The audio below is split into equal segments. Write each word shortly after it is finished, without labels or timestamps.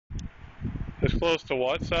Too close to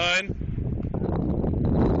what side?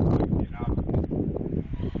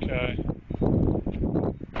 Okay.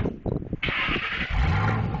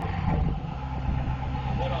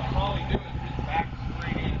 What I'll probably do is just back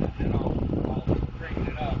straight in, and then I'll straighten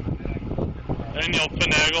it up, and then I can go different. And you'll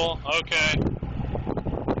finagle? Okay.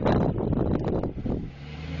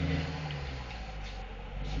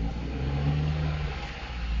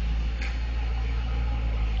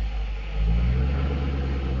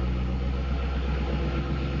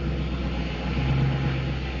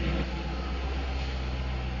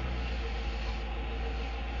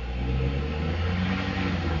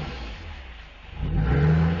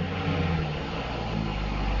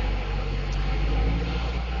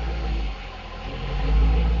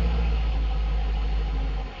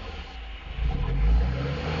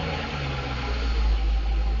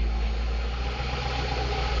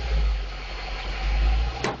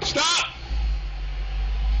 Stop!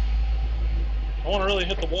 I want to really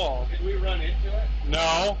hit the wall. Did we run into it?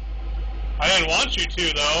 No. I didn't want you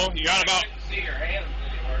to, though. You got about... I didn't see your hands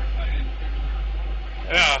anywhere. I didn't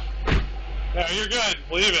Yeah. Yeah, you're good.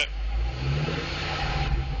 Leave it.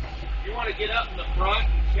 You want to get up in the front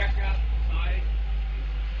and check out the side?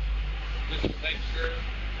 Just to make sure.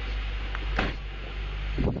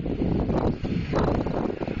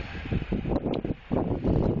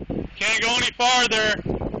 Can't go any farther.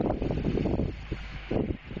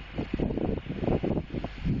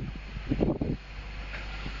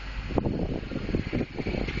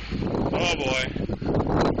 Oh boy.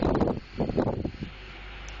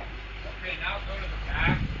 Okay, now go to the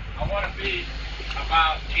back. I want to be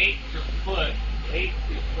about 8 to 12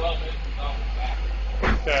 inches off the back.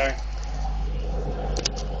 Okay.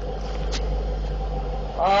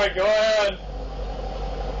 Alright, go ahead.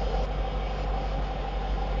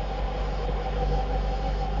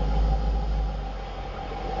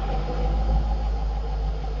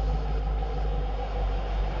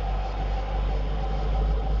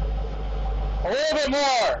 A little bit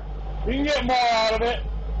more. You can get more out of it.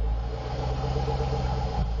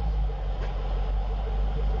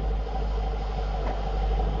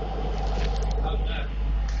 How's that?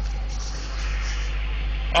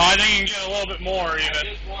 I think you can get a little bit more I even.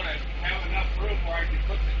 just want to have enough room where I can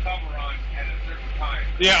put the cover on at a certain time.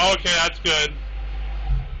 Yeah, okay, that's good.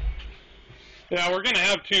 Yeah, we're going to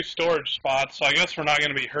have 2 storage spots, so I guess we're not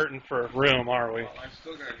going to be hurting for room, are we? Well, I'm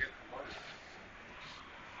still going to get the motor.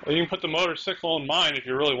 Well, you can put the motorcycle in mine if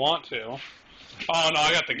you really want to. Oh, no,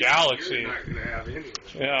 I got the Galaxie. You're not going to have any of it.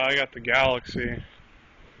 Yeah, I got the Galaxie.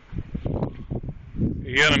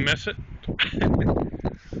 You going to miss it?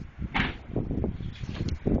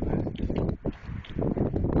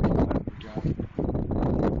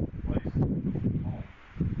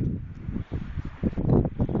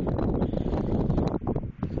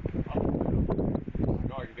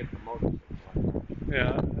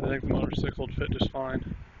 Yeah, I think the motorcycle would fit just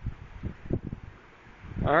fine.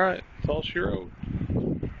 Alright, that's all she wrote.